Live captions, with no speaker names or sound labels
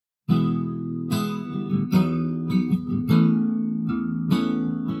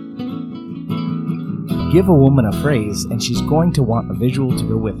give a woman a phrase, and she's going to want a visual to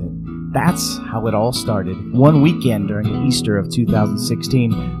go with it. That's how it all started. One weekend during the Easter of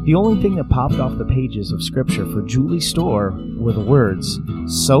 2016, the only thing that popped off the pages of Scripture for Julie Storr were the words,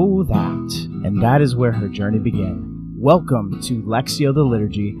 "so that," and that is where her journey began. Welcome to Lectio the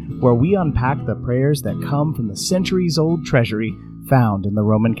Liturgy, where we unpack the prayers that come from the centuries-old treasury found in the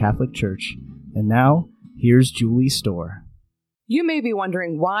Roman Catholic Church. And now, here's Julie Storr. You may be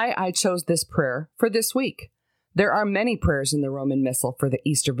wondering why I chose this prayer for this week. There are many prayers in the Roman Missal for the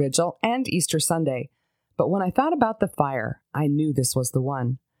Easter Vigil and Easter Sunday, but when I thought about the fire, I knew this was the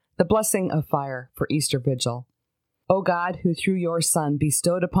one. The blessing of fire for Easter Vigil. O God, who through your Son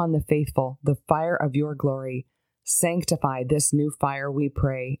bestowed upon the faithful the fire of your glory, sanctify this new fire, we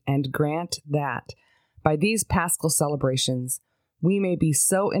pray, and grant that, by these Paschal celebrations, we may be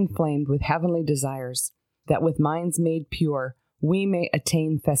so inflamed with heavenly desires that with minds made pure, we may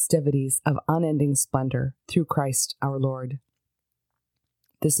attain festivities of unending splendor through Christ our Lord.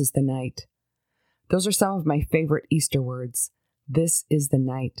 This is the night. Those are some of my favorite Easter words. This is the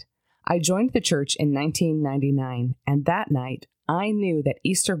night. I joined the church in 1999, and that night I knew that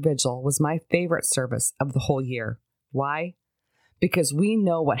Easter Vigil was my favorite service of the whole year. Why? Because we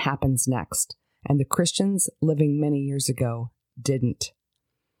know what happens next, and the Christians living many years ago didn't.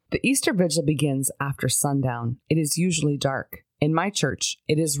 The Easter Vigil begins after sundown. It is usually dark. In my church,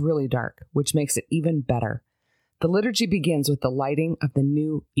 it is really dark, which makes it even better. The liturgy begins with the lighting of the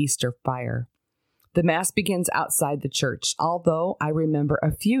new Easter fire. The Mass begins outside the church, although I remember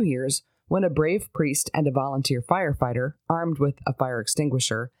a few years when a brave priest and a volunteer firefighter, armed with a fire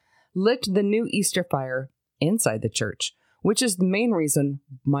extinguisher, lit the new Easter fire inside the church, which is the main reason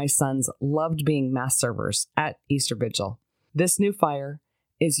my sons loved being Mass servers at Easter Vigil. This new fire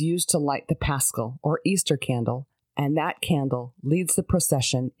is used to light the Paschal or Easter candle, and that candle leads the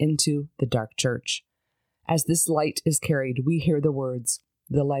procession into the dark church. As this light is carried, we hear the words,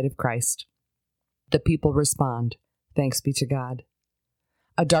 "The light of Christ." The people respond, "Thanks be to God."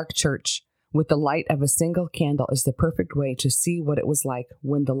 A dark church with the light of a single candle is the perfect way to see what it was like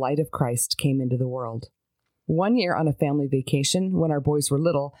when the light of Christ came into the world. One year on a family vacation, when our boys were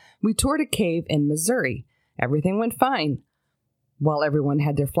little, we toured a cave in Missouri. Everything went fine while everyone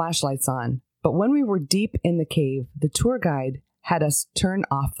had their flashlights on. But when we were deep in the cave, the tour guide had us turn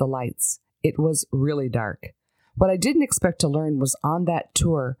off the lights. It was really dark. What I didn't expect to learn was on that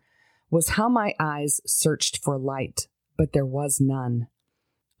tour was how my eyes searched for light, but there was none.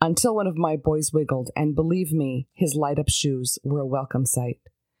 Until one of my boys wiggled, and believe me, his light-up shoes were a welcome sight.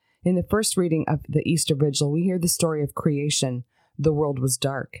 In the first reading of the Easter Vigil, we hear the story of creation. The world was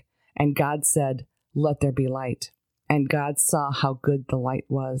dark, and God said, "Let there be light." And God saw how good the light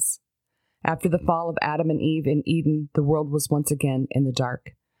was. After the fall of Adam and Eve in Eden, the world was once again in the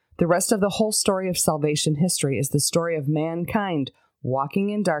dark. The rest of the whole story of salvation history is the story of mankind walking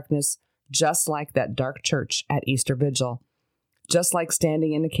in darkness, just like that dark church at Easter Vigil, just like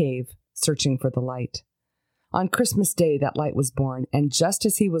standing in a cave, searching for the light. On Christmas Day, that light was born, and just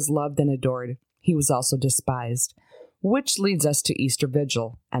as he was loved and adored, he was also despised, which leads us to Easter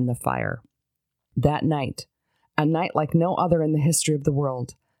Vigil and the fire. That night, a night like no other in the history of the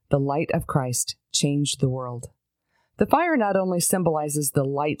world, the light of Christ changed the world. The fire not only symbolizes the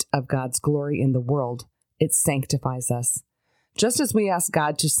light of God's glory in the world, it sanctifies us. Just as we ask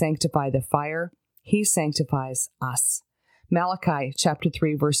God to sanctify the fire, he sanctifies us. Malachi chapter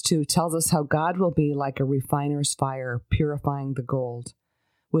 3, verse 2 tells us how God will be like a refiner's fire, purifying the gold.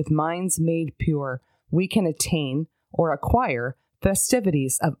 With minds made pure, we can attain or acquire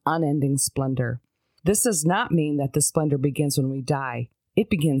festivities of unending splendor. This does not mean that the splendor begins when we die. It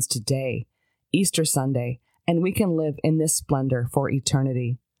begins today, Easter Sunday, and we can live in this splendor for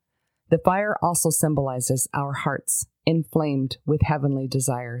eternity. The fire also symbolizes our hearts, inflamed with heavenly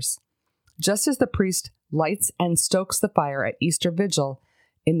desires. Just as the priest lights and stokes the fire at Easter Vigil,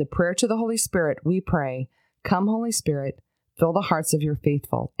 in the prayer to the Holy Spirit, we pray, "Come, Holy Spirit, fill the hearts of your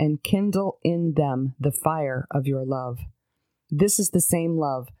faithful, and kindle in them the fire of your love." This is the same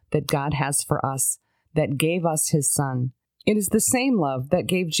love that God has for us, that gave us his Son. It is the same love that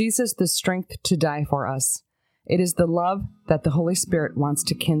gave Jesus the strength to die for us. It is the love that the Holy Spirit wants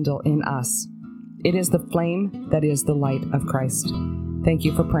to kindle in us. It is the flame that is the light of Christ. Thank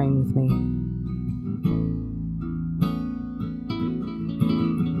you for praying with me.